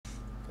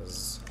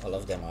All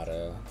of them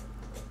are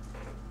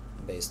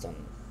based on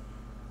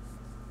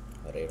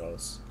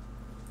rerolls.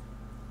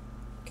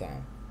 Okay.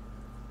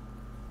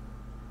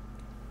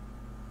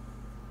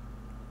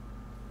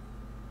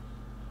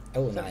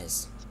 Oh,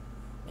 nice.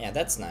 Yeah,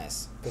 that's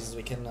nice, because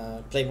we can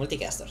play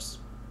multicasters.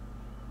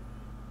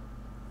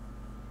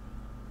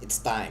 It's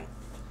time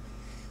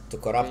to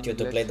corrupt you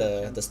to play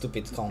the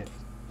stupid comp.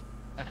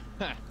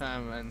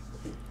 Man.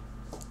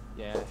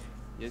 Yeah,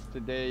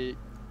 yesterday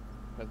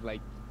was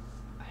like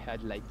I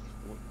had like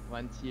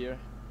one tier,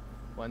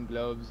 one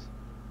gloves,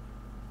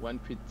 one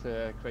crit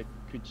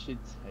sheet.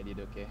 I did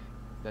okay.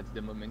 That's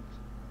the moment.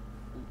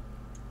 Ooh,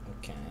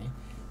 Okay.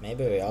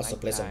 Maybe we also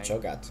night play some time.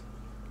 Cho'Gath.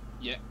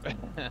 Yeah.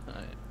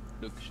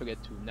 Look, Shogat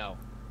 2 now.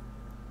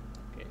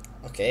 Okay.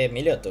 Okay,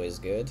 Emilio 2 is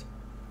good.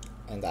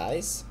 And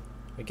Ice.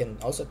 We can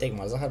also take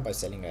Malzahar by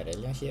selling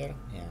Irelia here.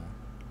 Yeah.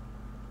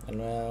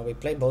 And we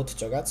play both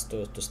Cho'Gaths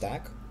to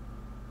stack.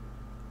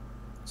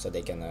 So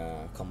they can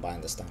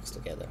combine the stacks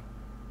together.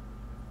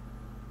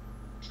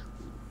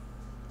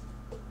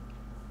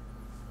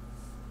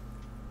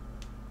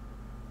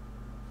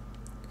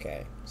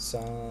 Okay,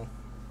 so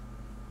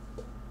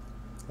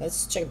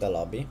let's check the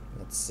lobby.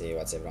 Let's see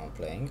what's everyone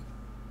playing.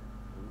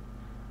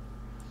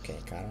 Ooh. Okay,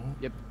 Karma.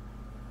 Yep.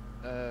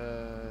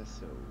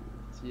 So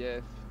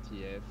TF.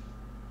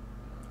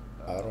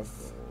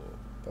 Arf,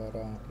 Poro.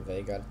 Poro,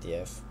 Veigar,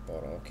 TF,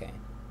 Poro, okay.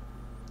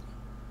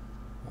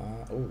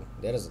 Ooh,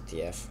 there is a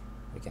TF.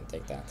 We can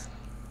take that.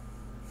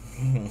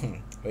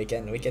 we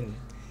can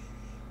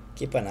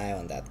keep an eye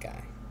on that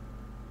guy.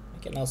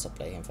 We can also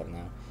play him for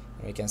now.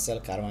 And we can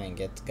sell Karma and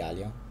get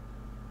Galio.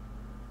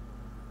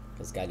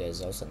 Because Galio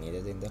is also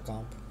needed in the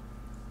comp.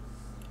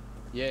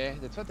 Yeah,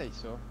 that's what I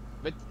saw.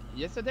 But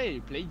yesterday I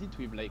played it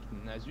with like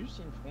Nasus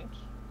in front,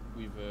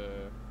 with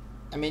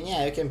I mean,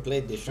 yeah, you can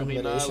play different Shurima,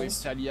 with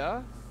variations.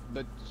 Talia,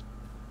 but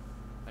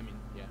I mean,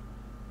 yeah,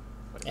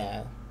 whatever.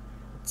 Yeah,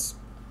 it's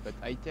But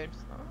items,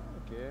 oh,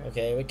 okay.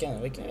 okay. We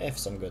can have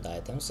some good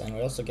items, and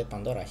we also get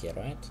Pandora here,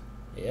 right?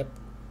 Yep.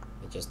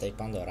 We just take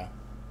Pandora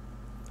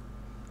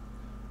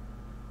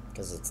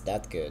because it's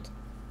that good.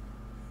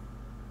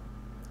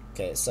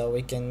 Okay, so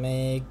we can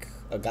make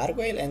a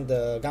Gargoyle and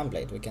a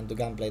Gunblade. We can do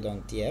Gunblade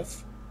on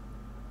TF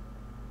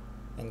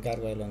and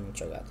Gargoyle on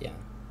Cho'Gath, yeah,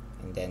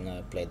 and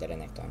then play the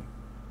Renekton.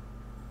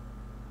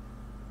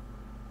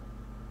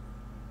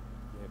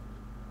 Yep.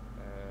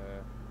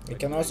 We What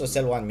can do I also do?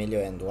 sell 1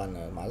 Milio and 1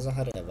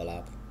 Malzahar level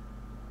up.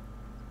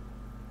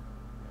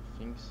 I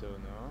think so,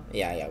 no?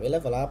 Yeah, we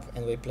level up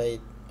and we play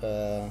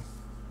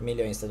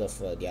Milio instead of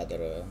the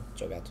other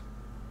Cho'Gath. Yep,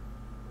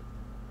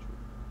 true.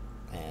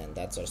 And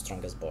that's our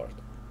strongest board.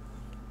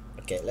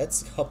 Okay,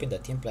 let's hop in the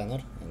team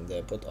planner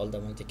and put all the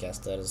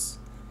multicasters.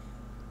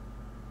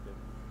 The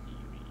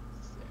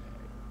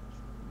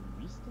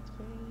Twisted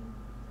Fame?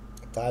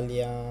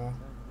 Talia,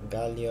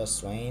 Talia, Galio,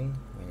 Swain.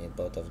 We need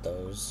both of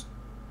those. Galio.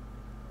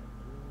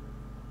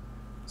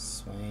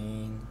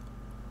 Swain,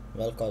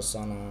 Velko,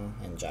 Sona,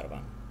 and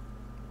Jarvan.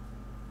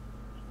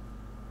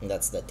 And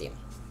that's the team.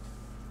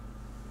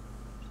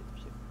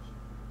 Yep.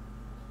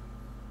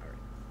 Alright.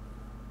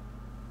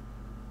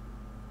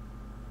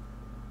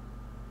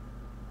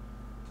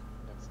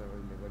 That's our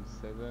level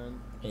 7.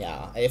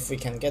 Yeah, if we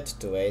can get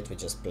to 8, we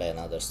just play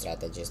another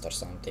strategist or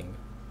something.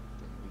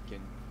 Then we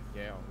can,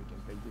 yeah, we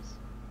can play this.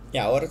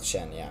 Yeah, or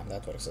Shen, yeah,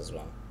 that works as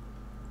well.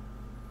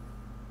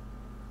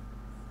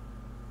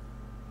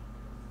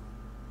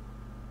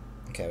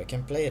 Okay, we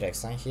can play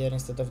Rexan here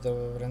instead of the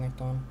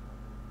Renekton.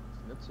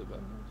 It's not so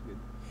bad, no? It's good.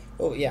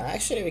 Oh, yeah,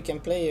 actually we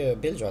can play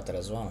Bilgewater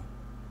as well.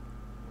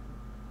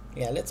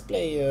 Yeah, let's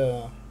play...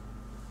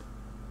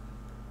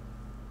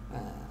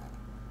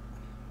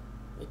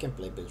 we can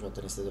play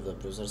Bilgewater instead of the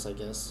Bruisers, I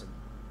guess.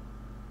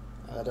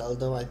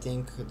 Although I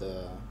think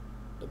the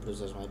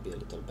Bruisers might be a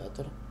little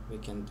better. We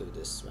can do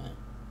this way.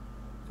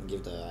 And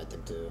give the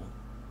item to...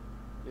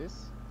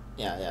 This?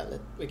 Yeah,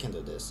 we can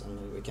do this.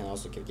 And we can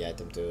also give the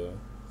item to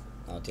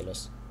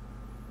Nautilus.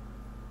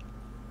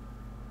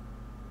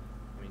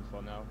 I mean,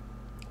 for now.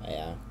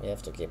 Yeah, we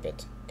have to keep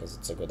it, because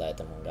it's a good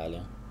item on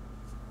Galio.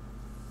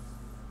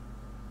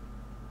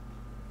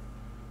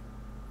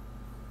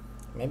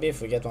 Maybe if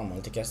we get one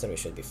multicaster we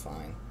should be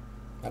fine.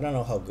 I don't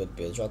know how good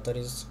Bilgewater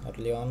is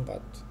early on,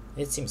 but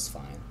it seems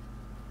fine.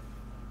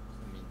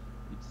 I mean,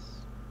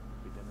 it's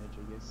good damage,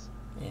 I guess.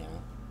 Yeah.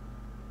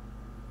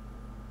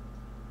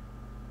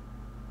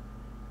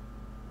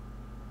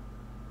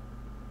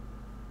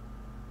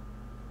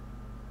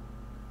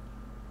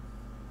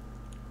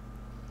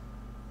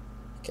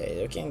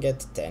 Okay, you can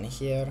get 10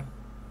 here.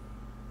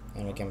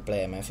 And we can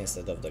play MF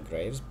instead of the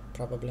Graves,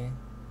 probably.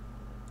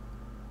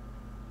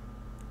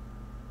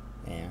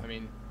 Yeah. I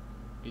mean,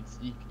 it's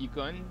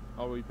Econ,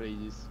 or we play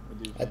this?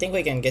 What do you I think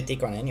we can get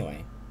Econ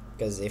anyway.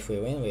 Because if we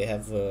win, we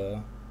have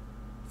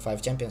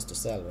 5 champions to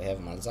sell. We have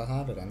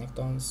Malzahar,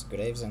 Renekton's,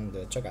 Graves, and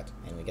Cho'Gath.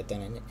 And we get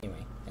 10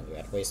 anyway. And we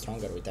are way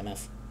stronger with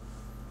MF.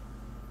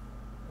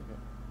 Okay.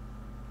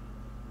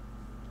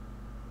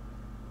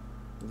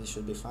 This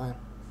should be fine.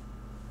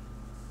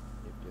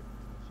 Yep.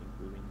 I think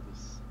we win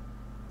this.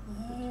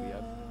 But we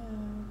have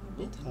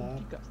quite hard.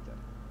 Multicaster.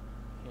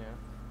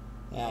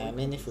 Yeah. Yeah, I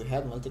mean, if we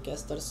had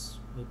multicasters,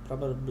 we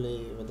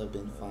probably would have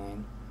been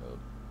fine. Nope.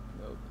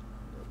 Nope.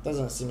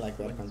 Doesn't seem like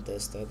we're When is-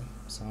 contested,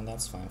 so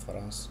that's fine for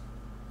us.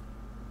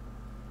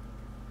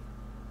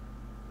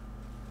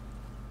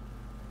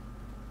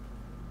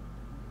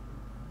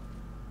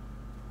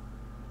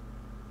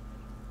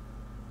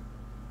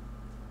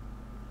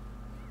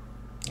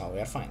 Oh, we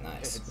are fine,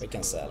 nice. Let's We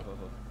can go. sell.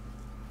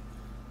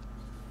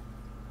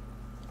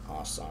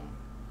 Awesome.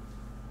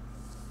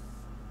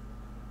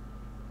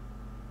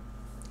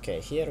 Okay,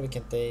 here we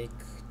can take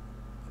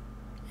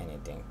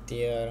anything.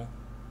 Tier,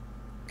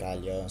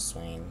 Galio,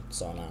 Swain,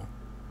 Zona.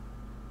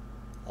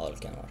 All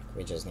can work.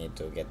 We just need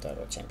to get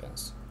our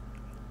champions.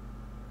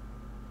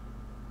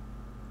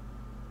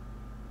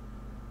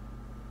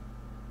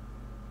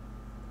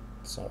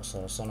 So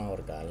Zona or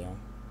Galio.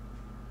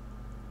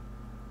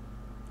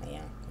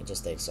 Yeah, we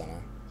just take Zona.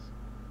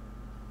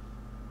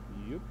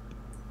 Yup.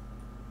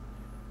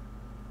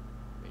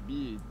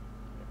 Maybe.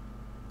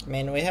 I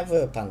mean, we have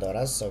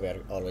Pandora's, so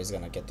we're always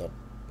gonna get our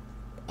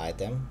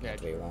item Yeah,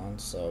 that we true.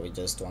 want. So we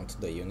just want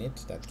the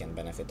unit that can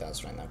benefit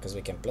us right now, because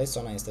we can play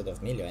Sona instead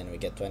of Milio, and we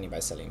get 20 by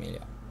selling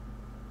Milio.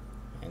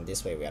 And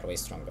this way we are way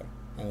stronger.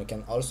 And we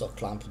can also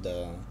clump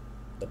the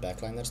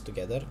backliners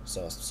together,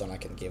 so Sona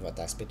can give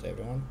attack speed to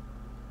everyone.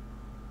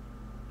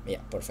 Yeah,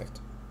 perfect.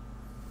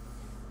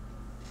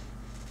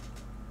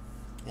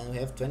 And we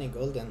have 20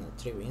 gold and a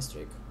 3 win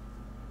streak.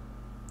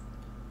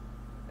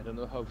 I don't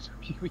know how to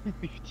win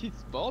with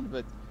this board,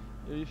 but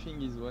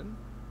everything is won.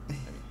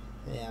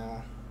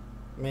 Yeah,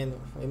 I mean,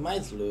 we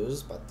might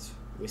lose, but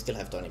we still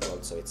have 20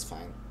 gold, so it's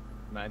fine.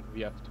 Man,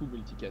 we have 2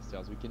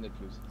 multicasters. We cannot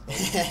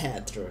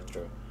lose.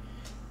 True.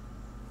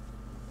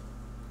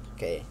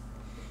 Okay,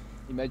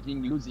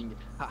 Imagine losing.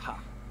 Haha.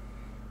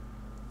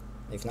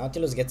 if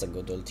Nautilus gets a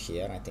good ult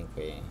here, I think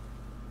we...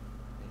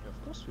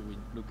 Of course we win.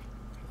 Look.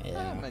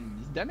 Yeah, Ah, man,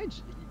 this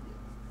damage.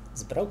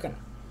 it's broken.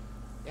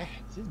 Yeah,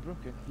 this is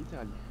broken,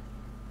 literally.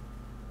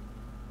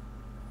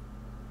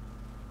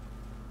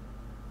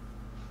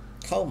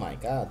 Oh my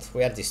god,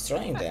 we are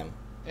destroying them.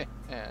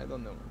 I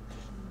don't know.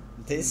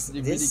 This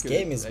is this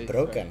game ridiculous, is I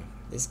broken.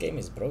 swear. This game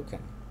is broken.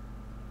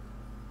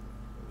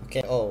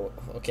 Okay, oh,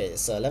 okay,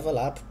 so level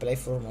up, play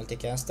for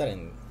multicaster,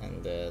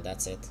 and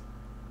that's it.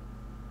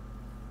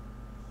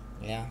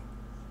 Yeah.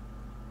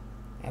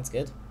 That's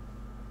good.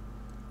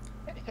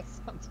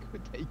 Sounds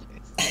good, I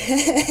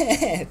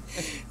guess.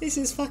 This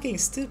is fucking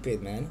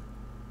stupid, man.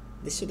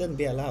 This shouldn't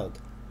be allowed.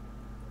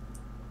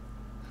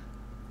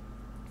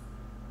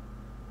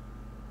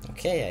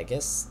 Okay, I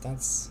guess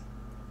that's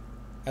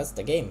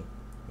the game.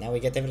 Now we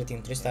get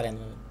everything 3-star and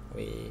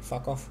we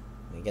fuck off.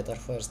 We get our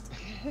first.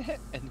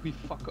 And we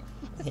fuck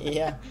off.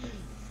 Yeah.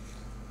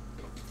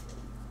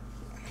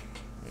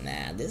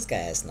 Nah, this guy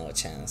has no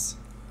chance.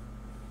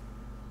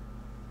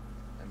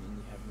 I mean,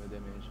 you have no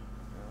damage.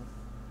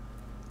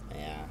 No?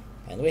 Yeah.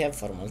 And we have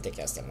 4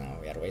 multicaster now.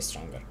 We are way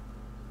stronger.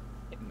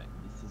 Yeah, man,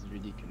 this is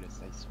ridiculous,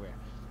 I swear.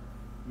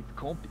 This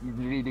comp is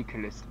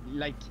ridiculous.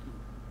 Like,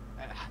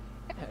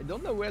 I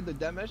don't know where the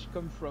damage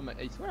comes from,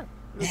 I swear.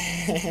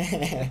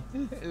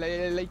 Look.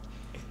 like,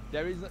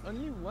 there is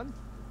only one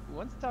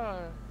star.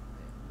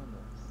 No,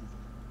 this is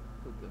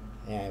so dumb.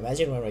 Yeah,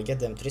 imagine when we get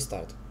them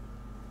 3-starred.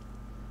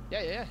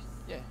 Yeah.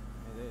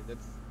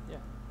 That's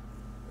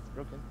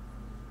broken.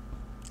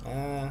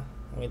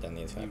 We don't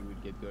need her. We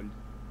will get gold.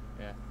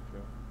 Yeah,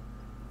 sure.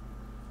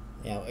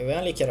 Yeah, we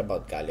only care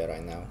about Galio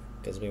right now,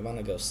 because we want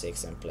to go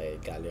 6 and play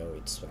Galio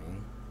with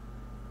Swain.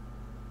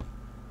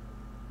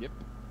 Yep.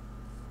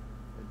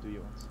 What do you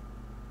want?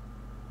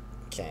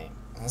 Okay,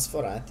 as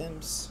for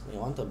items, we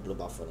want a blue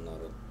buffer or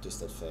a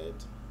Twisted Fate.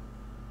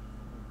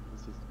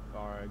 This is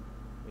our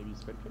maybe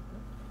spell fate,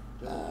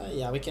 no?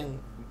 Yeah, we can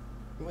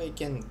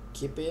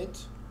keep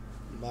it,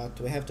 but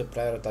we have to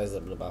prioritize the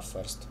blue buff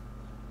first.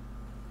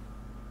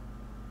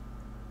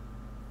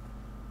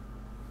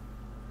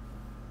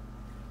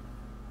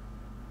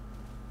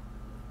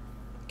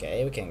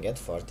 Okay, we can get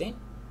 40.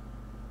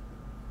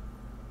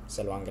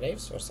 Sell 1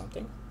 graves or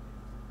something.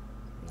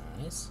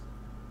 Nice.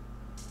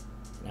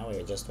 Now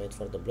we just wait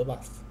for the blue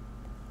buff.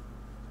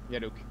 Yeah,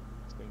 look,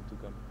 it's going to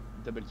come.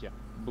 Double tier.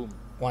 Boom.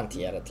 1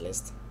 tier at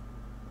least.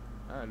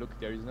 Ah, look,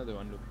 there is another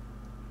one. Look.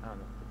 Ah,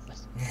 no,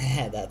 that's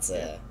not. That's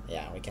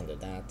yeah, we can do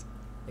that.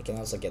 We can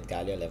also get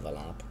Galio level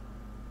up.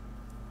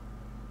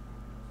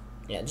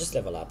 Yeah, just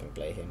level up and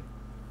play him.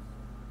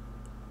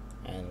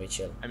 And we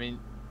chill. I mean,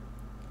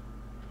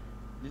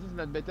 this is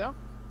not better.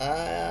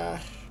 Yeah,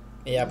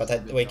 This but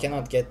is we better.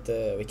 cannot get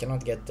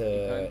Econ.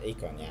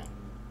 Econ, yeah.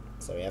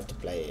 So we have to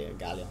play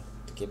Galio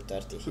to keep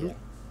 30 here.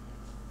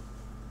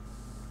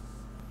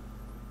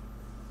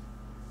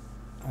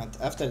 And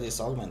after this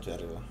augment, we're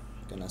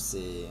gonna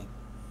see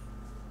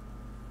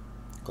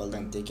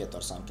golden ticket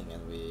or something,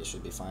 and we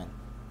should be fine.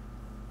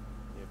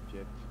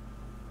 Yep.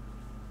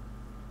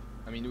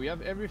 I mean, we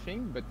have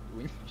everything, but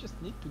we just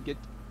need to get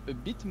a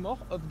bit more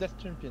of Death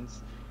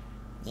Champions.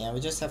 Yeah, we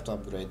just have to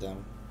upgrade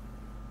them.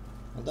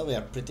 Although we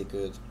are pretty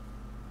good.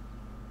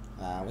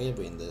 We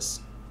win this.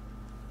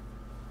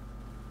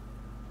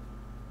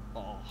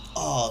 Oh,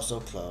 Oh, so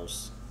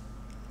close.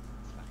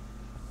 it's fine.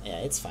 Yeah,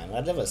 it's fine.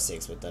 We're level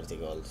 6 with 30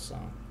 gold, so...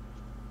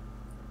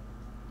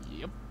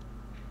 Yep.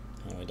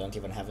 And we don't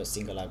even have a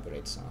single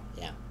upgrade, so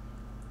yeah.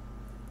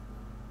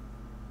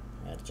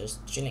 We're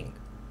just chilling.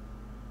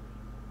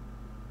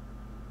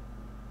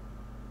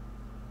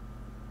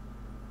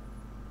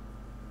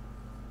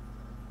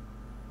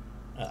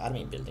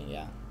 Army building,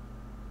 yeah.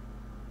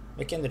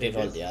 We can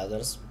reroll the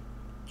others,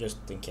 just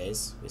in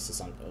case we see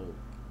some... Oh,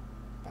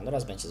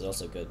 Pandora's Bench is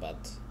also good,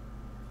 but...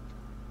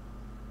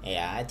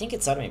 Yeah, I think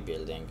it's army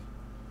building.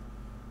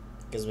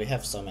 Because we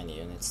have so many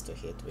units to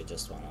hit, we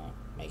just wanna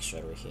make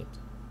sure we hit.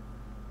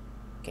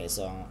 Okay,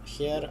 so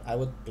here I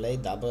would play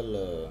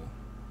double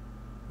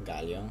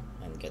Galio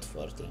and get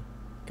 40,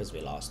 because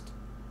we lost.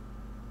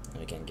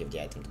 And we can give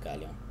the item to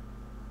Galio.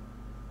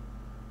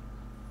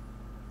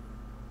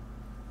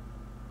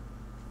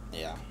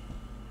 Yeah.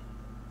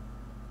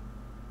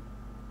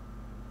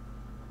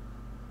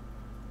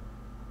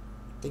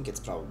 I think it's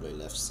probably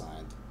left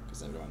side,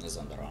 because everyone is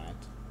on the right.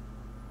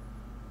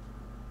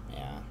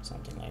 Yeah,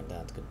 something like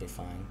that could be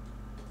fine.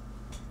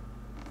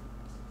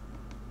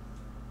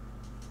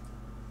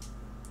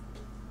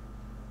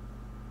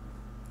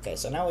 Okay,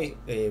 so now we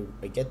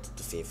get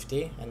to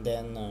 50, and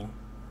then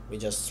we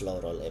just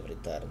slow roll every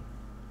turn.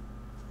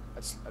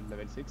 At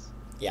level 6?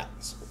 Yeah,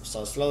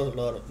 so slow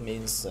roll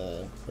means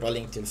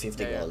rolling till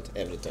 50 gold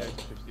every turn.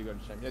 Yeah, 50 gold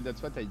chime. Yeah,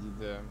 that's what I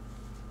did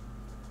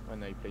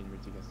when I played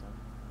multicaster.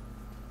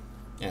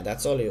 Yeah,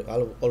 that's all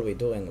we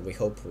do, and we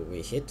hope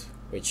we hit,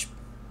 which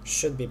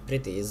should be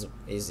pretty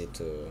easy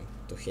to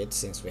hit,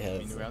 since we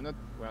have... I mean,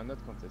 we are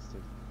not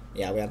contested.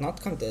 Yeah, we are not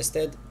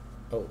contested.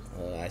 Oh,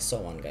 I saw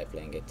one guy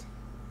playing it.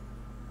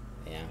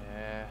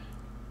 Yeah.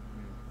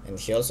 And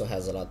he also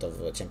has a lot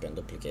of champion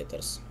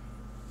duplicators.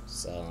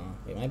 So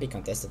we might be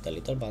contested a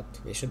little, but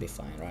we should be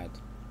fine, right?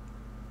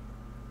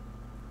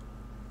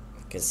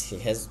 Because he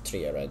has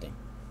 3 already.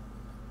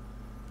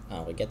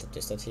 Oh, we get a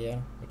twisted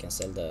here. We can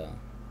sell the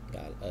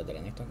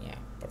Renekton. Yeah,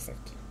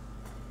 perfect.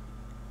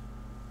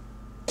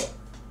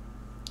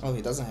 Oh,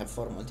 he doesn't have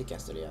 4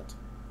 multicaster yet.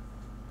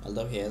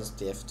 Although he has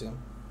TF2.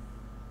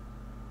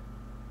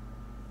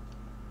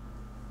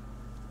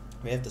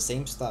 We have the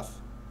same stuff.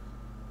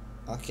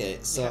 Okay,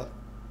 so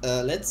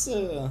let's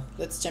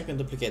champion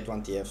duplicate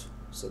 1 TF,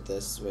 so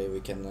this way we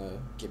can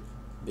keep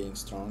being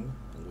strong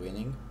and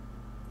winning.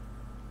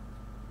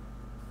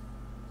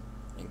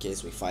 In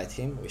case we fight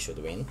him, we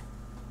should win.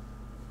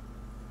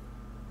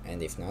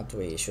 And if not,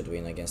 we should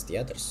win against the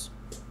others.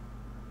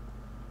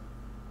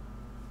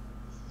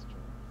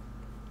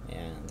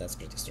 Yeah, that's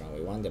pretty strong.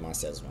 We won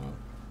Demacia as well.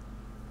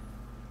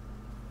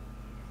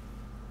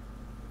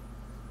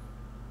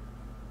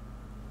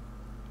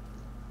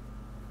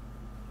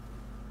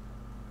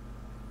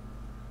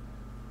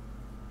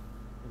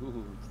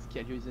 Ooh,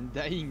 Scalio isn't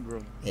dying, bro.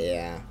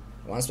 Yeah,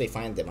 once we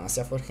find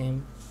Demacia for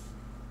him,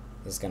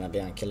 he's gonna be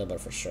unkillable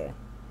for sure.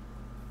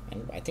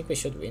 And I think we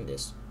should win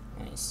this.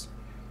 Nice.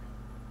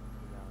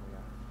 We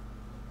are.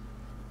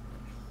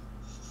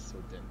 This is so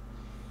dumb.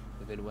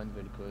 Level 1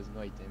 Vel'Koz,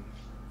 no item.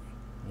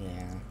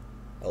 Yeah.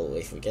 Oh,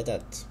 if we get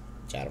that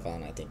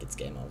Jarvan, I think it's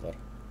game over.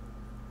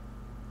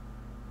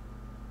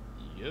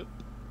 Yup.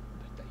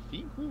 But I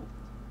think who?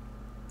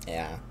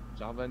 Yeah.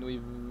 Jarvan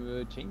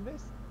with chain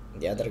vest?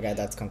 The other guy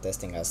that's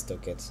contesting us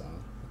took it, so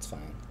it's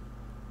fine.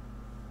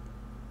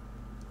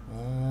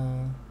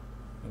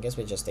 I guess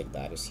we just take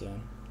Darius here.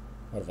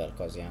 Or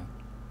Vel'Koz, yeah.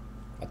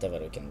 Whatever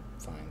we can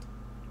find.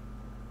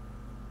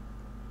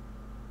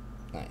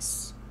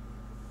 Nice.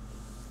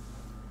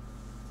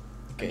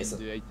 Okay, I mean, so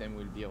the item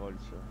will be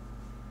also.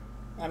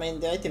 I mean,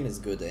 the item is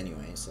good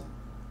anyway, so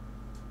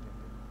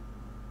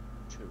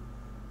True.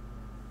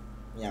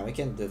 yeah, we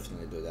can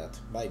definitely do that.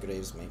 Buy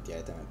Graves, make the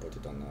item and put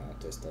it on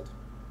Twisted.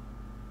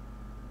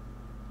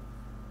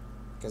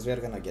 Because we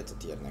are gonna get a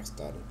tier next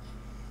turn.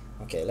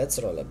 Okay,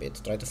 let's roll a bit.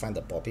 Try to find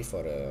a Poppy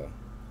for...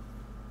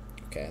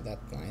 Okay,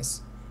 that's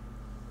nice.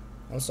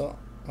 Also,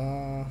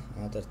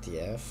 another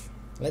TF.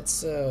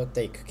 Let's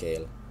take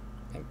Kale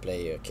and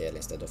play Kale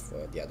instead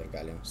of the other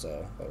Galio.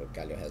 So, or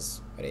Galio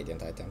has a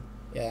Radiant item.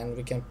 Yeah, and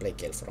we can play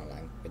Kale for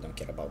online. We don't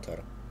care about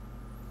her.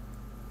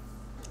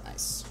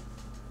 Nice.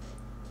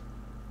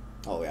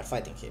 Oh, we are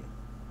fighting him.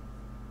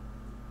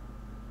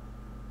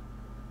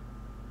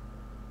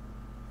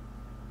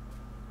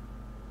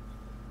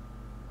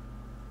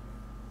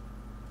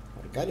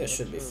 Galio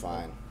should be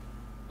fine.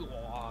 Oh,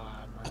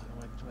 man,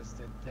 what was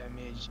the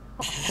damage?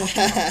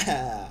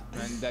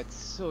 Man, that's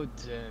so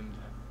dumb.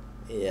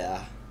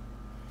 Yeah.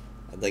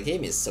 The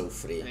game is so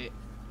free.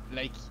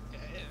 Like,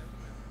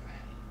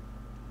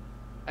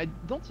 I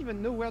don't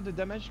even know where the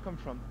damage come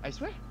from. I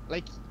swear.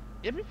 Like,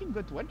 everything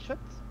got one shot,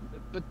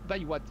 but by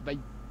what? By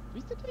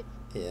Twisted Fate?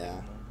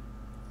 Yeah.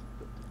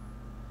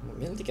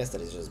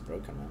 Multicaster is just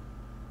broken, man.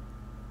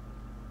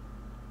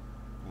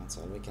 That's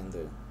all we can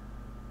do.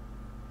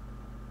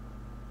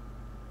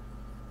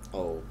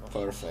 Oh,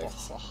 perfect.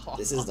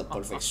 This is the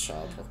perfect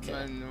shot. Okay.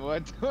 Man,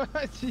 what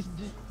is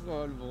this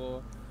roll,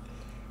 bro?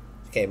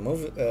 Okay,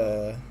 move.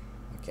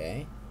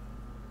 Okay.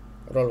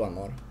 Roll one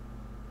more.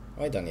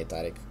 We don't need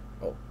Taric.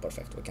 Oh,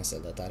 perfect. We can sell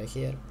the Taric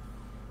here.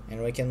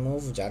 And we can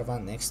move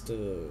Jarvan next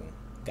to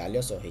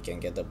Galio so he can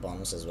get the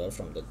bonus as well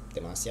from the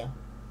Demacia.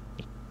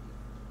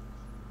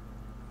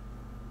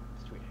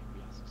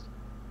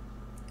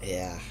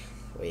 Yeah,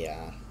 we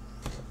are.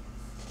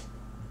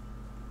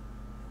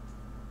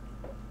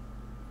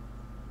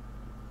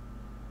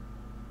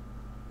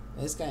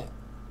 This guy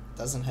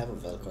doesn't have a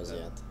Vel'Koz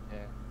yet.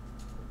 Yeah.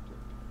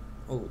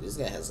 Oh, this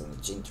guy has a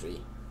Jhin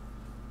tree.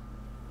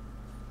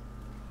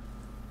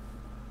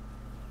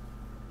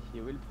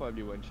 He will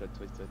probably one-shot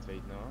Twisted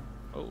Fate now.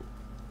 Oh,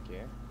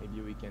 okay.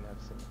 Maybe we can have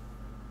some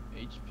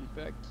HP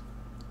back.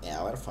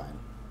 Yeah, we're fine.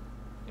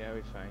 Yeah,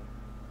 we're fine.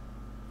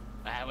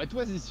 Ah, what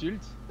was this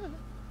ult?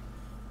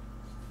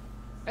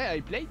 Hey,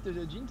 I played the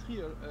Jhin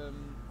tree.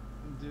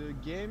 The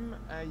game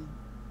I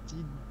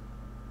did.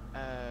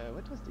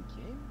 What was the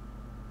game?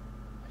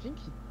 I think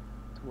it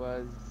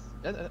was.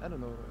 I don't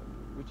know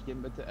which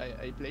game, but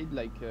I played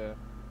like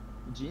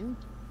Jhin.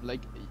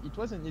 Like it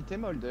was an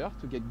item holder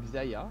to get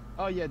Xayah.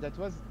 Oh yeah, that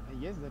was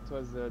yes, that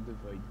was the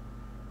Void,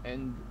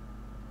 and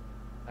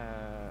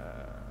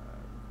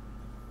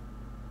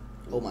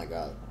Oh my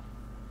god.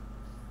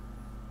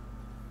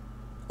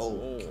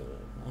 Oh,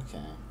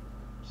 okay.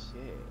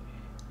 shit.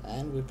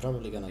 And we're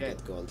probably gonna Yeah.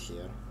 get gold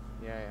here.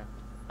 Yeah.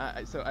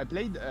 So I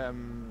played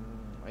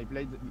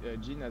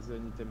Jhin as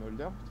an item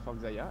holder for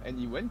Xayah, and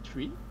he went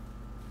 3,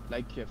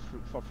 like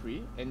for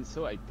free, and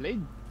so I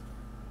played.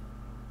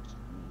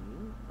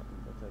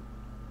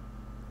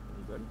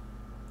 Any goal?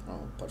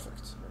 Oh,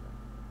 perfect.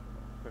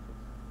 Perfect.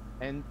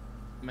 And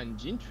man,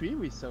 Jhin 3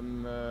 with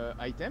some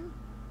item.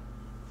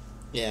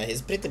 Yeah,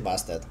 he's pretty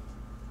busted.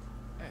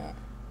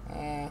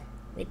 Yeah.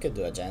 We could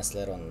do a Giant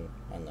Slayer on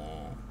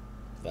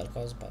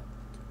Vel'Koz, but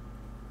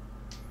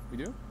We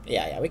do?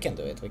 yeah, we can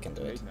do it. We can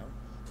do it. Right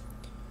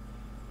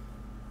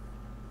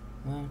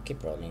now.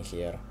 Keep rolling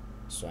here.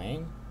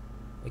 Swain.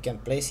 We can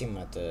place him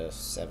at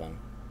 7.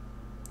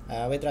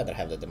 We'd rather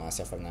have the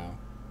Demacia for now.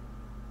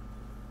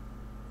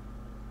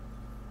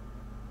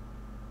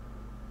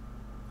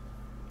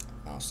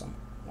 Awesome.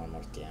 One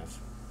more TF.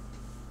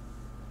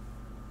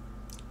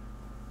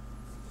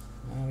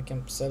 We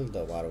can sell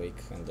the Warwick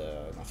and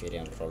the Nafiri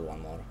and roll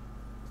one more.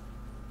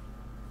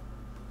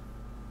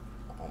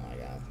 Oh my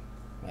god.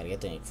 We're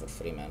getting it for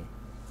free, man.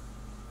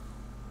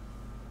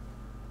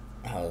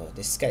 Oh,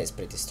 this guy is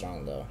pretty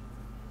strong though.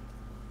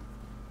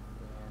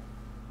 Yeah.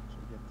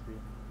 Should get 3.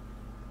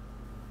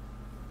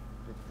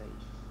 But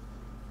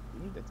we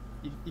need that.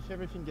 If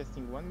everything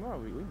getting one more,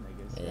 we win, I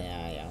guess.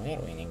 Yeah, we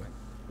are winning.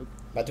 Look.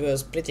 But we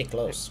was pretty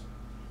close.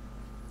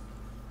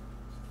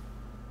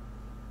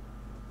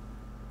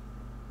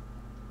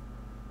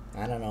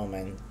 I don't know,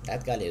 man.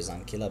 That guy is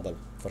unkillable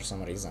for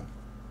some reason.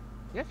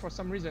 Yeah, for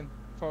some reason.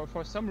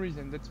 For some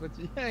reason, that's what.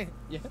 Yeah.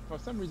 For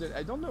some reason,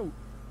 I don't know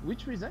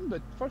which reason,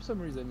 but for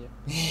some reason, yeah.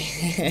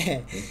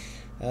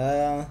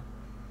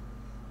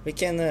 We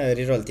can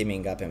reroll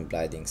teaming up and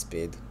blinding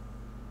speed,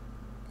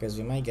 because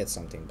we might get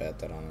something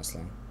better,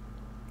 honestly,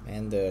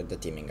 and the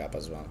teaming up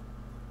as well.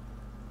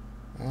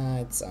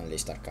 It's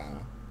Unleashed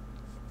Arcana.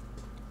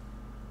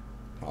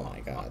 Oh my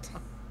god.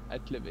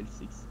 At level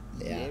 6.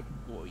 Yeah.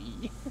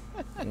 Boy.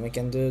 And we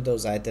can do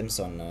those items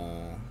on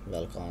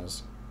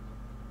Vel'Koz.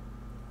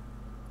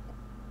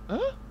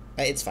 Huh?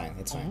 It's fine.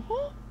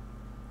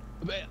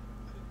 But,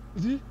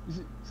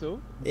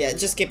 so? Yeah,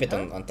 just keep it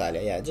on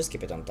Talia. Yeah, just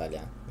keep it on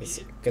Talia.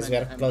 Because we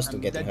are close to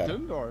getting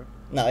her. Or?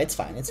 No, it's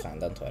fine.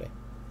 Don't worry.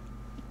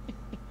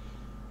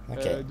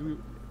 Okay.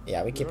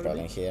 Yeah, we keep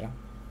rolling here.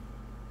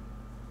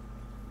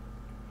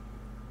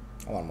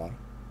 One more.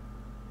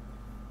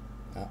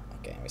 Oh,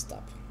 okay, we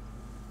stop.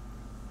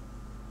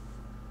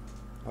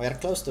 We are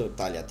close to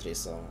Talia 3,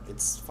 so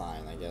it's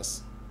fine, I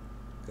guess.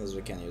 Because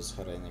we can use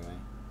her anyway.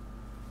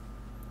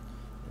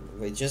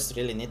 We just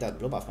really need that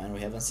blue buff, man.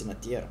 We haven't seen a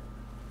tier.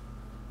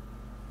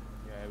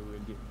 Yeah, we will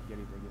get it, I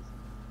guess.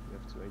 We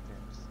have 2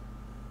 items.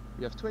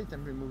 We have 2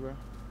 item remover.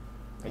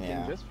 I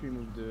can just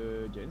remove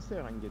the Giant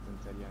Slayer and get on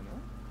Talia, no?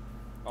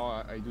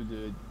 Or I do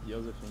the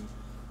other thing.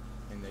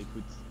 And I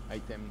put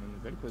item on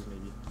Vel'Koz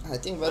maybe. I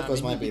think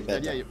Vel'Koz might be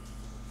better. Talia,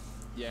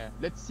 yeah,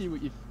 let's see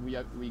if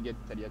we get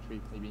Talia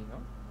 3 maybe, no?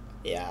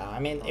 Yeah, I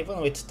mean, even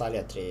with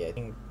Talia 3, I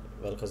think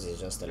Vel'Koz is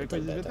just a little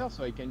Vel'Koz is better.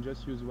 so I can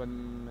just use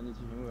one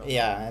manatee remover.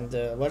 Yeah, and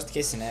worst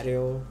case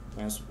scenario,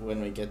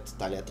 when we get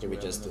Talia 3, we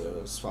just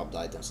swap the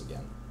items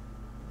again.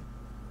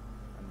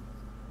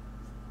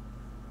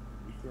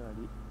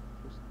 Literally.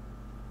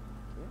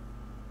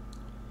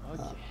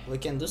 Okay. We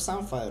can do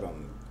some fire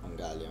on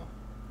Galio.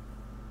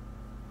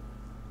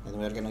 And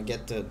we're gonna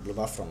get the blue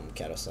buff from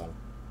Carousel.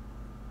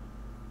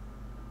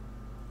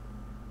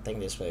 I think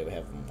this way we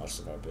have more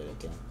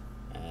survivability.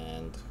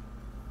 And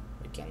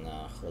we can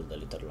hold a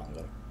little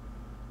longer.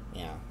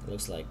 Yeah,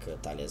 looks like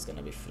Talia is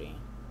gonna be free.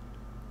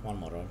 One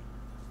more roll.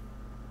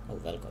 Oh,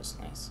 Vel'Koz,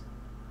 nice.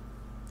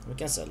 We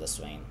can sell the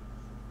Swain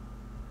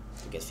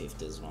to get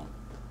 50 as well.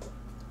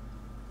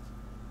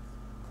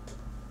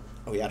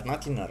 We are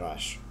not in a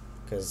rush,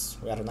 because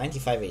we are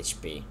 95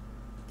 HP.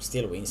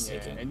 Still win Yeah,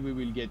 streaking. and we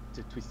will get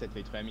Twisted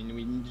Fate 3. I mean,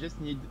 we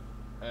just need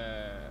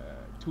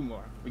 2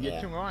 more. We get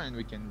Yeah. 2 more and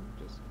we can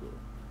just go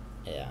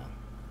Yeah.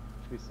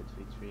 Twisted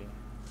Fate 3.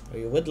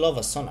 We would love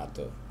a Sona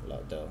too,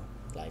 though.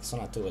 Like,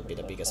 Sona 2 would be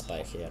the biggest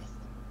spike here.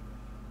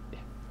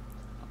 Yeah.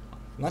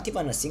 Not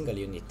even a single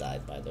unit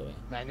died, by the way.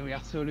 Man, we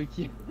are so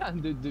lucky.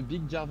 And the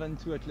big Jarvan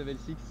 2 at level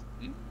 6.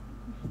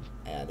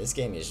 Yeah, this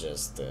game is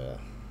just...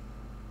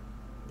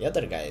 the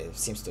other guy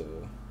seems to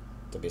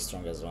be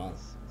strong as well.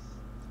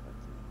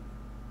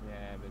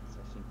 Yeah, but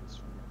I think it's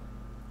stronger.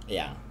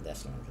 Yeah,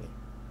 definitely.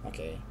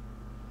 Okay.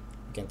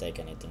 We can take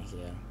anything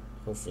here.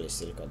 Hopefully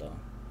Silco though.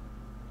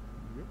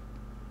 Yep.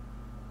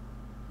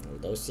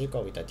 Although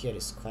Silco with a tier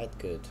is quite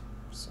good,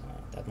 so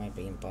that might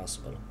be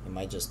impossible. We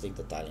might just take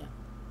the Talia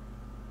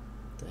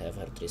to have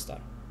her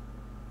 3-star.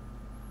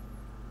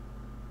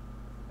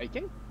 I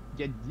can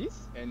get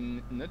this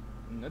and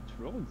not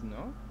rolled,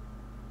 no?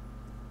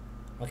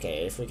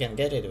 Okay, if we can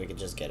get it, we can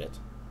just get it.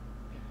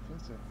 Yeah, I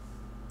think so.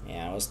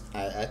 Yeah,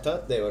 I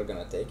thought they were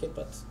gonna take it,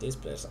 but these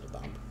players are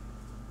dumb.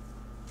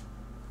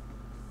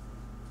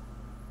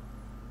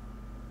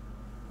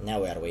 Now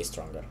we are way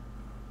stronger.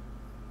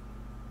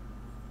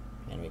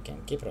 And we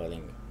can keep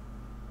rolling.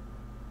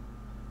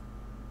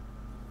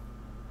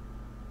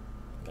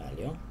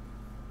 Galio.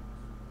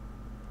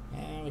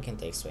 And we can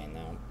take Swain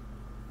now.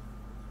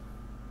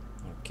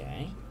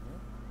 Okay.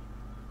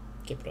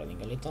 Keep rolling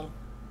a little.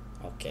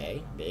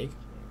 Okay, big.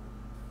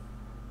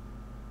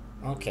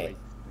 Okay.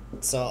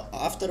 So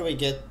after we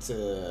get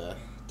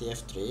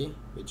TF3,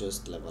 we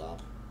just level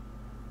up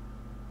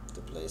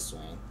to play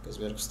Swain, because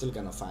we're still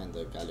gonna find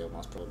the Galio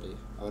most probably,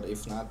 or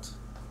if not,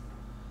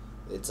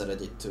 it's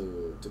already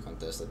too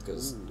contested,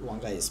 because one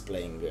guy is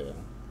playing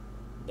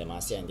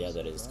Demacia and the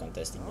other is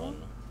contesting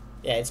one.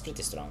 Yeah, it's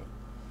pretty strong,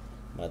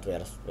 but we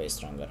are way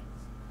stronger.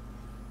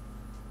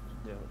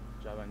 The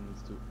Jarvan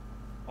needs to.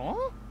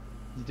 Oh?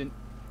 Didn't.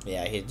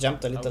 Yeah, he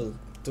jumped a little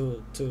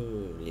too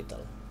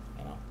little,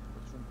 you know.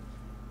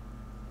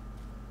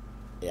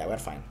 Yeah, we're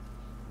fine.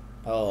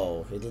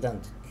 Oh, he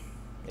didn't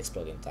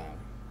explode in time.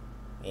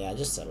 Yeah,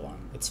 just sell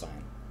one. It's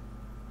fine.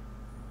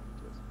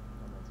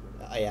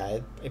 Yeah,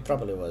 it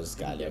probably was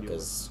Galio,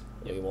 because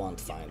we won't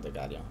find the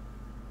Galio.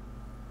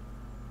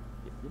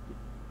 Yep.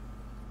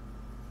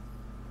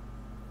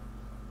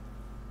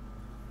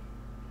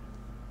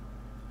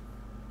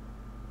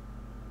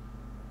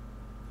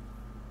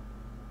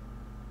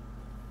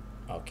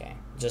 Okay,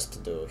 just to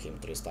do him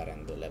 3-star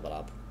and do level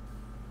up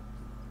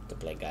to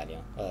play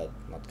Galio.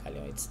 Not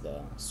Galio, it's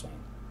the Swain.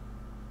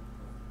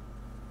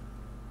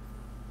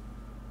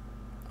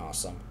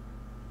 Awesome.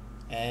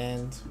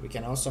 And we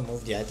can also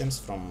move the items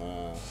from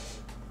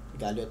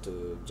Galio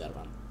to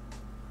Jarvan.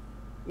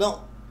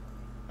 No!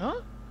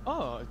 Huh?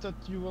 Oh, I thought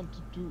you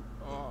wanted to.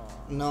 Oh.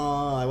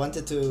 No, I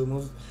wanted to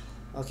move.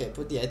 Okay,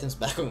 put the items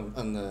back on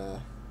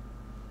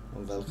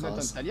Vel'Koz. Not on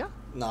Talia?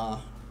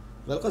 No,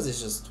 Vel'Koz is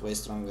just way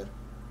stronger.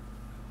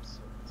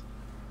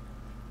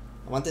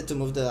 I wanted to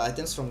move the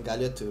items from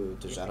Galio to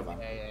Jarvan.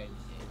 Yeah.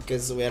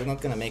 Because we are not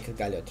gonna make a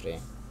Galio 3.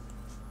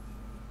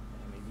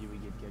 Maybe we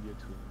get Galio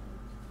 2.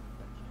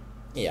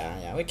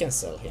 Yeah, we can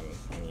sell him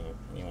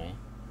anyway.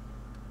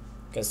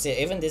 Because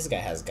even this guy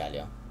has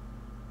Galio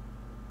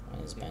on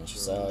his bench,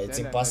 so it's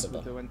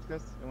impossible. The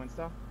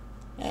 1-star?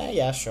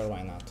 Yeah, sure,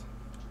 why not?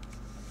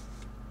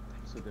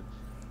 So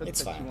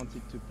It's fine. You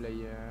wanted to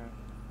play.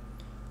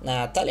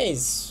 Nah, Talia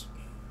is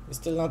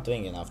still not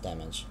doing enough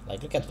damage.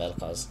 Like, look at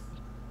Vel'Koz.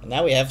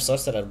 Now we have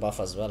Sorcerer buff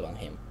as well on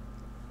him.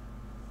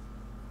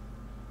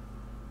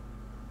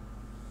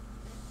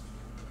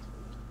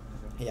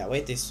 Yeah,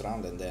 wait this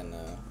round and then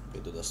we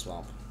do the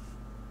swap.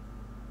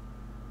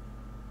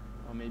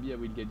 Or maybe I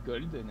will get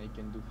gold and I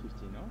can do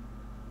 50, no?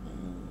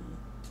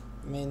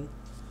 I mean,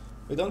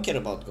 we don't care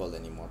about gold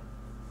anymore.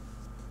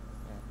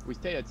 Yeah. We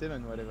stay at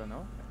 7, whatever,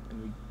 no?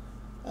 And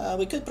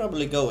we could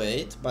probably go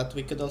 8, but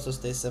we could also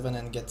stay 7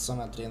 and get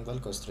Sona 3 and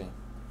Vel'Koz 3.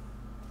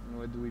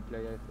 what do we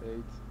play at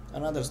 8?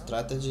 Another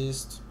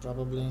strategist,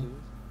 probably.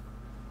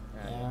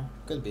 Yeah,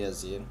 could be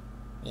Azir.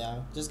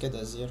 Yeah, just get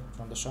Azir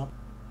from the shop.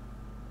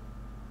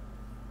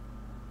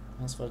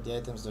 As for the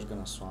items, they're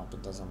gonna swap,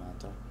 it doesn't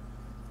matter.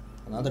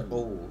 Another.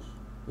 Oh,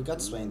 we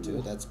got Swain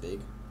too, that's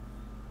big.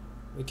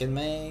 We can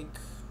make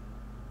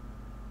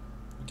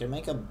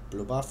a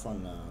blue buff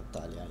on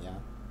Talia, yeah.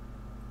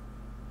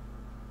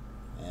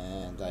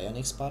 And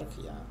Ionic Spark,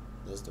 yeah,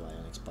 let's do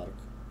Ionic Spark.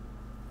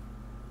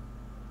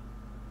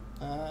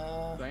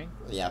 Swain?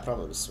 Yeah,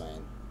 probably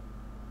Swain.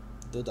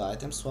 Do the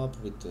item swap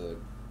with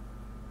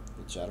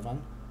Jarvan.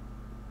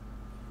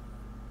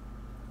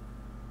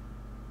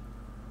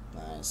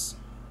 Nice.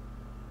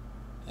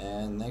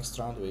 And next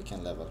round we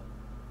can level.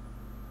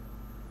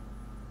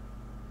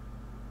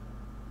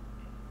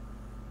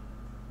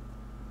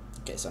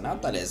 Okay, so now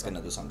Talia is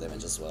gonna do some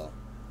damage as well.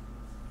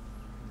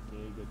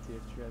 Okay, got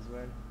TF3 as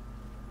well.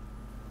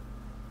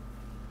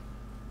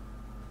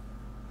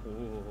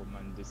 Oh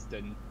man, the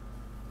stun.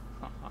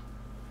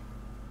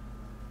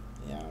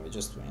 Yeah, we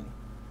just win.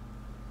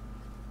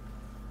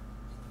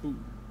 Ooh.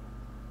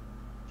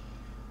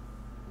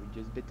 We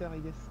just better, I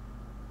guess.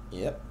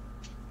 Yep,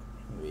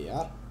 we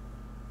are.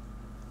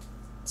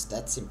 It's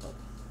that simple.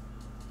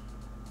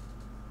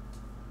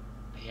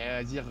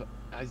 Yeah,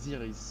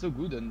 Azir is so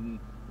good on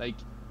like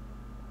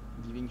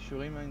giving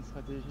Shurima in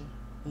strategy.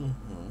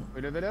 Mm-hmm.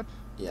 We level up?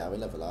 Yeah, we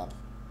level up.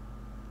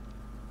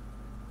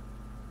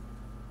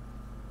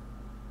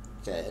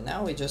 Okay,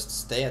 now we just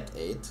stay at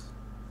 8,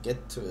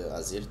 get to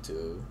Azir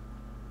 2,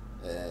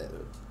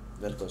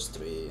 Velkos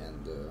 3,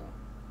 and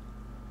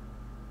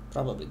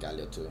probably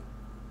Galio 2.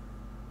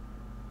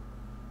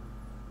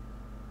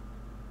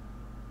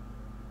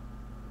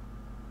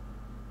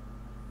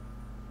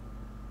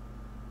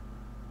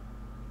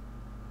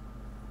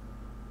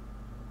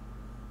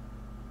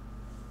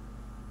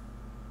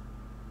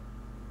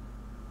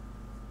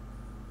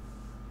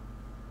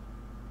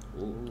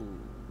 Ooh,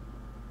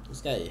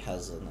 this guy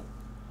has a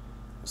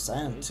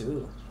Scion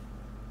 2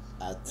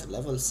 at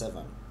level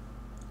 7.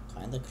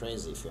 Kinda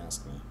crazy if you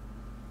ask me.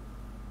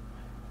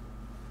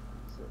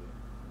 So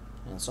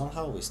yeah, And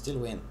somehow we still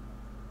win. I'm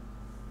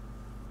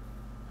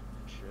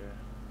not sure.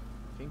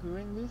 Think we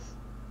win this?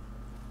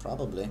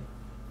 Probably.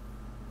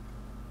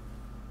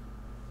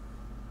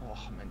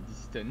 Oh man,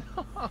 this turn.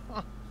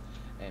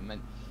 Hey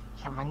man.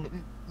 Yeah,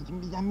 man.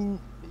 I mean,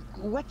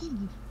 what is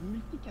this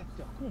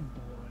multicaster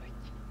combo? Like,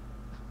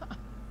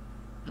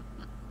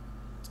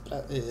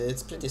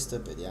 It's pretty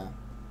stupid, yeah.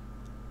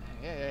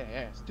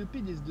 yeah.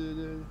 Stupid is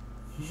the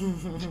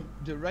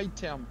right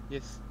term.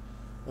 Yes.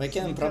 We It's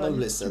can literally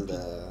probably sell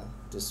stupid.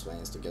 the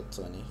Swains to get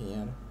 20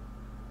 here.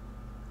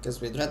 Because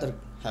we'd rather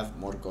have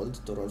more gold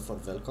to roll for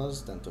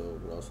Velkos than to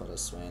roll for a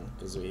Swain.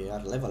 Because we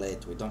are level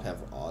 8, we don't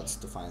have odds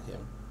to find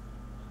him.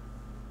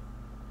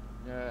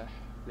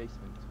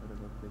 Placement. What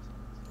about placement?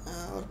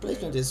 Our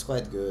placement is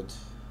quite good.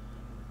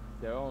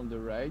 They're on the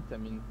right. I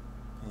mean,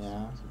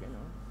 Yeah. it's okay, no?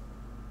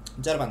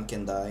 Jarvan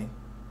can die.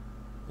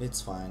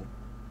 It's fine.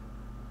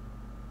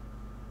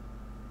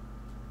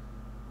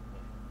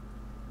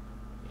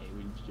 Yeah, he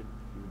will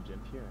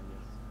jump here, I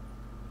guess.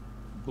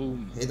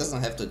 Boom. He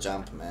doesn't have to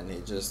jump, man.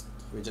 We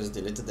just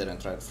deleted their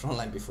entire front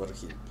line before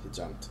he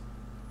jumped.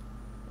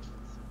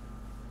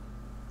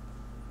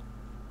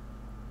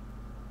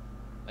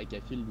 Like, I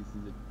feel this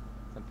is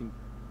something.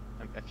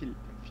 I'm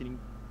feeling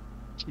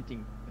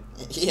cheating.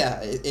 Yeah,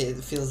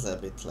 it feels a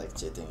bit like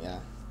cheating, yeah.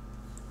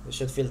 You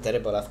should feel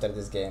terrible after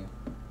this game.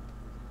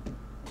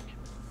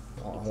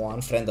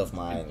 One friend of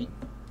mine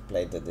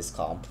played this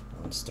comp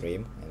on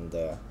stream, and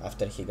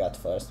after he got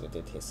first with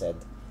it, he said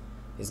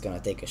he's gonna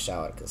take a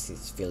shower because he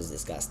feels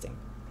disgusting.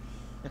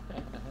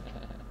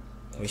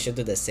 We should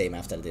do the same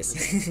after this.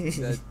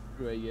 That's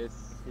true, I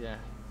guess. Yeah.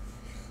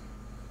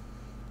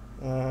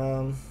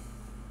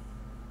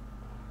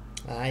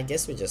 I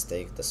guess we just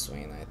take the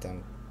Swain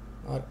item,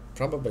 or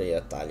probably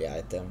a Talia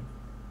item.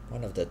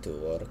 One of the two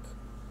work.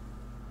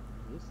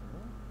 Yes,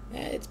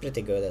 Yeah, it's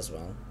pretty good as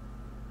well.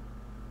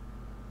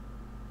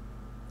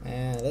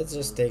 Let's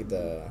just take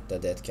the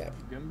dead cap.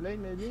 Gunblade,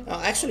 maybe? Oh,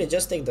 actually,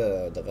 just take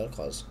the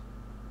Vel'Koz.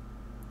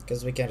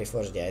 Because we can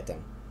reforge the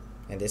item.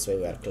 And this way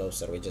we are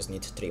closer, we just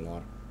need 3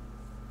 more.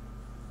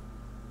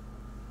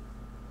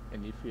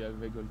 And if we have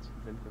Vel'Koz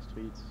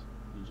 3, it's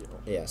DJ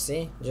off. Yeah,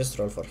 see? Just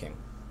roll for him.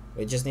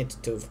 We just need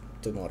two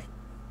more.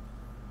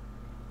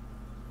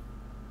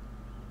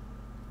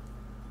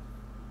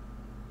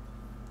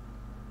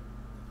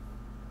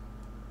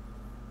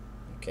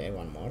 Okay,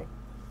 one more.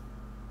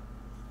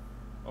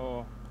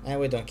 Oh. And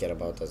we don't care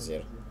about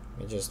Azir.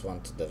 We just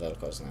want the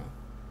Vel'Koz now.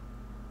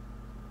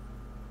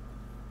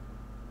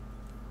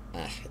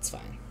 It's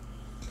fine.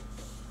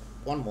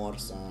 One more,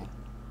 so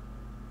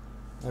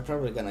we're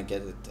probably gonna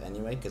get it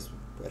anyway, because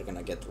we're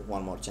gonna get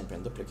one more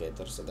champion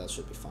duplicator, so that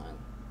should be fine.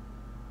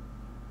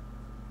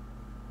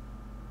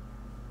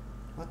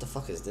 What the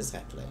fuck is this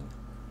guy playing?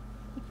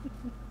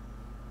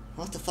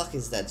 What the fuck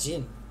is that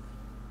Jhin?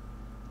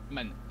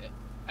 Man,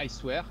 I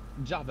swear,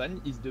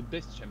 Jarvan is the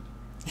best champ.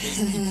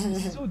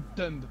 It's so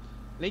dumb.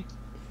 Like,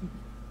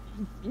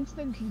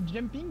 instantly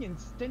jumping and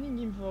stunning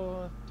him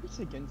for 2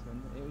 seconds,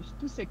 man.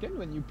 2 seconds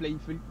when you play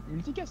full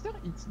multicaster,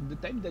 it's the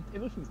time that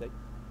everything's like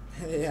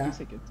Yeah. 2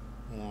 seconds.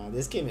 Yeah,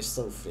 this game is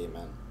so free,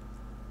 man.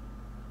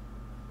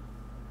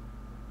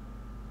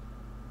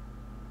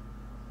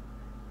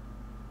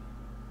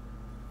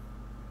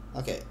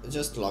 Okay,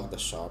 just lock the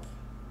shop.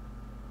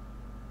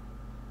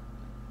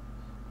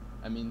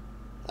 I mean,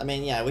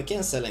 Yeah, we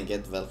can sell and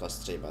get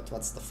Vel'Koz 3, but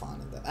what's the fun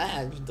in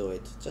that? Do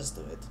it. Just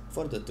do it.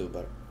 For the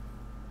tuber.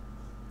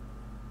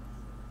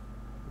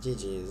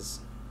 GG's.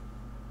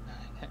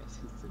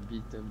 it's a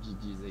bit of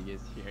GG's, I guess,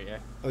 here, yeah.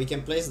 We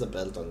can place the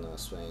belt on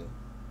Swain.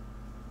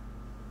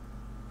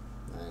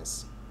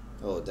 Nice.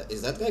 Oh,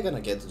 is that guy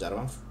gonna get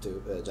Jarvan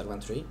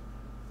 3?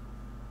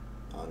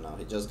 Oh no,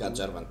 he just got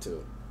Jarvan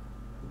 2.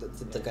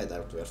 The guy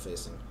that we are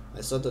facing.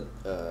 I saw the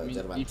I mean,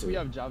 Jarvan 2. if we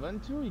have Jarvan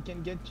 2, we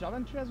can get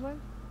Jarvan 3 as well?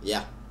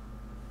 Yeah.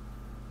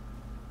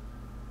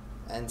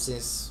 And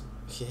since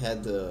he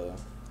had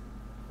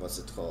what's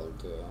it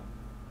called?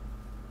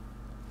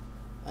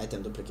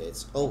 Item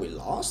duplicates. Oh, we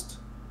lost?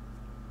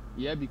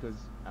 Yeah, because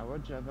our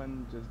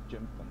Jarvan just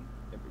jumped on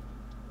everything.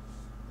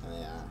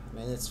 Yeah, I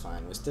mean it's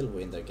fine. We still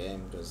win the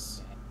game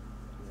because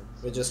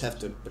we just have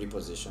to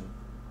pre-position.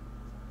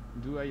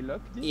 Do I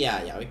lock this?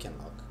 Yeah, we can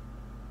lock.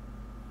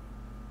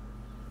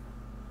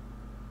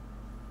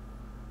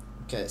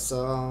 Okay,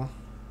 so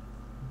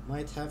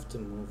might have to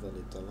move a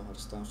little our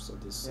stuff. So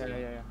this. Yeah.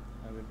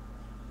 I will.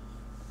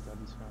 After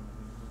this round,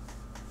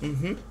 I will move.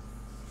 Mm-hmm.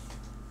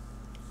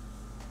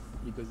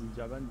 Because the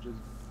Javan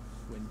just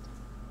went.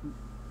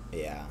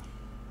 Yeah.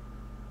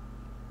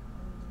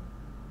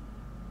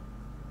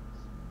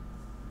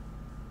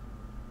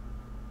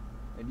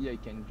 Maybe I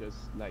can just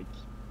like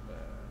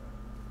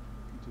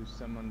do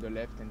some on the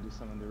left and do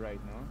some on the right,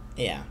 no?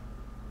 Yeah.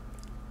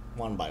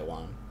 One by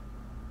one.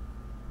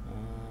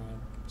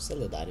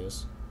 Still the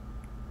Darius.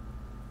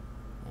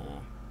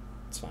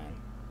 It's fine.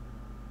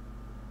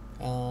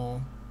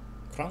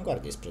 Crown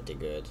Guard is pretty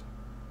good.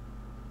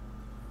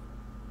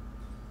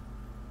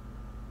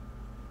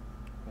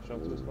 Machin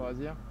tous pour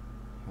Azir.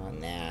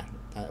 Nah,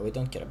 we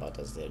don't care about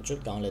us there.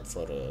 Juke Gauntlet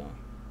for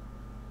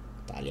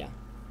Talia.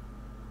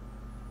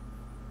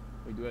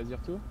 We do Azir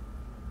too?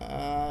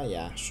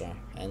 Yeah, sure.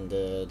 And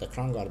the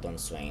Crown Guard on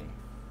Swain.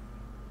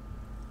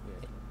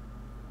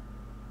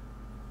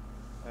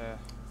 Yeah.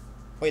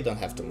 We don't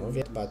have to move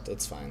yet, but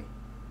it's fine.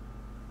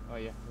 Oh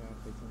yeah,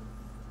 fighting.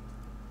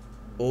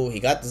 Oh, he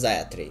got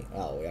Zaya 3.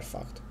 Oh, we are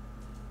fucked.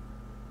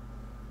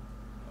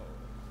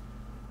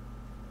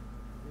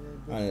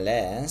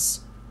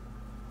 Unless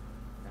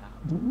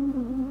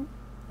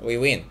we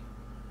win.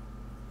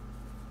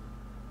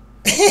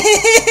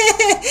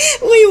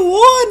 We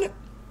won!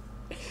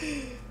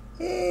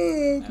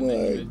 Oh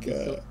my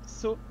god.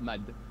 So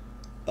mad.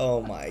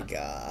 Oh my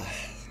god.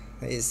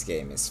 This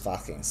game is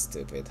fucking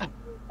stupid.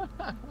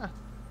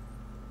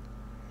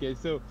 Okay,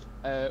 so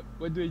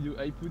what do?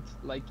 I put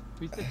like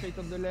Twisted Fate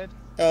on the left?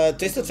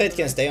 Twisted Fate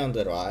can stay on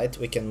the right.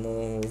 We can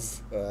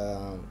move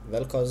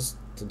Vel'Koz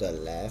to the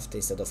left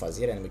instead of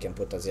Azir, and we can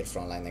put Azir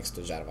front line next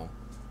to Jarvan.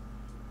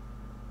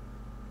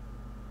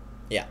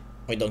 Yeah,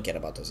 we don't care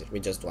about Azir. We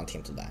just want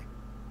him to die.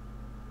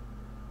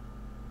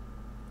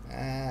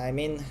 I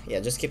mean, yeah,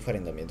 just keep her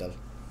in the middle.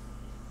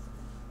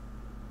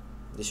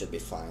 This should be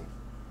fine.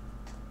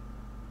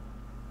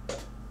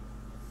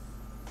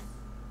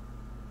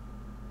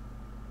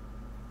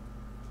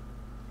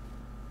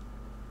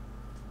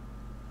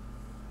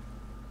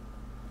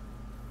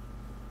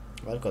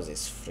 Vel'Koz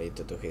is free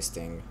to do his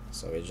thing,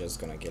 so we're just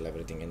gonna kill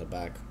everything in the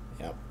back.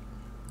 Yep.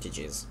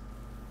 GG's.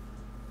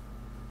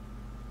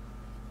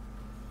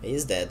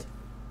 He's dead.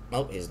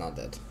 Oh, he's not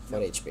dead. 4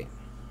 HP.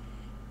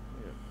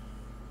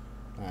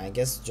 Yeah. I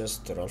guess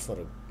just roll for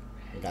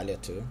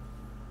Galio too.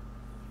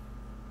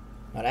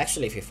 Or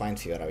actually, if we find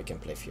Fiora, we can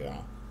play Fiora.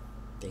 I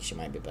think she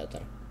might be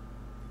better.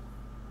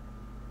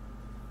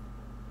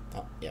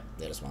 Oh, yeah,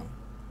 there's one.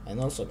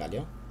 And also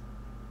Galio.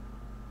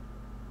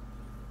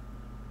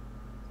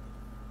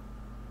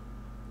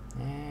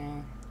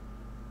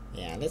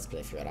 Yeah, let's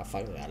play Fiora.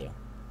 Fuck Galio.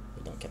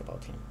 We don't care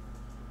about him.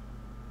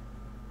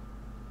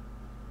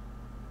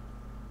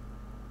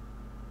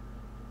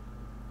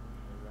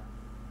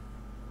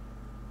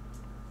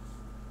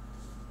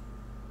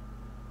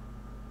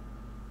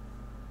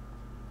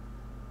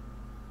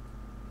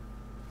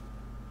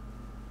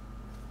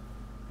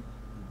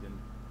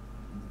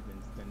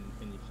 Didn't stand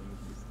anything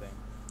this time.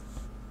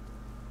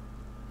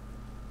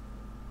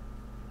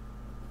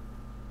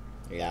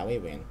 Yeah, we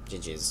win.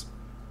 GG's.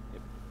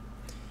 Yep.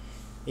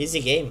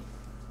 Easy game.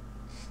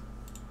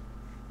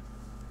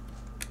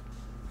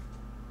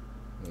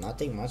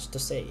 Nothing much to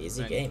say.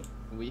 Easy game.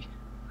 We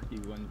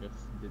won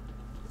versus the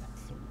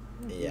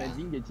Yeah.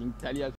 Imagine getting Talia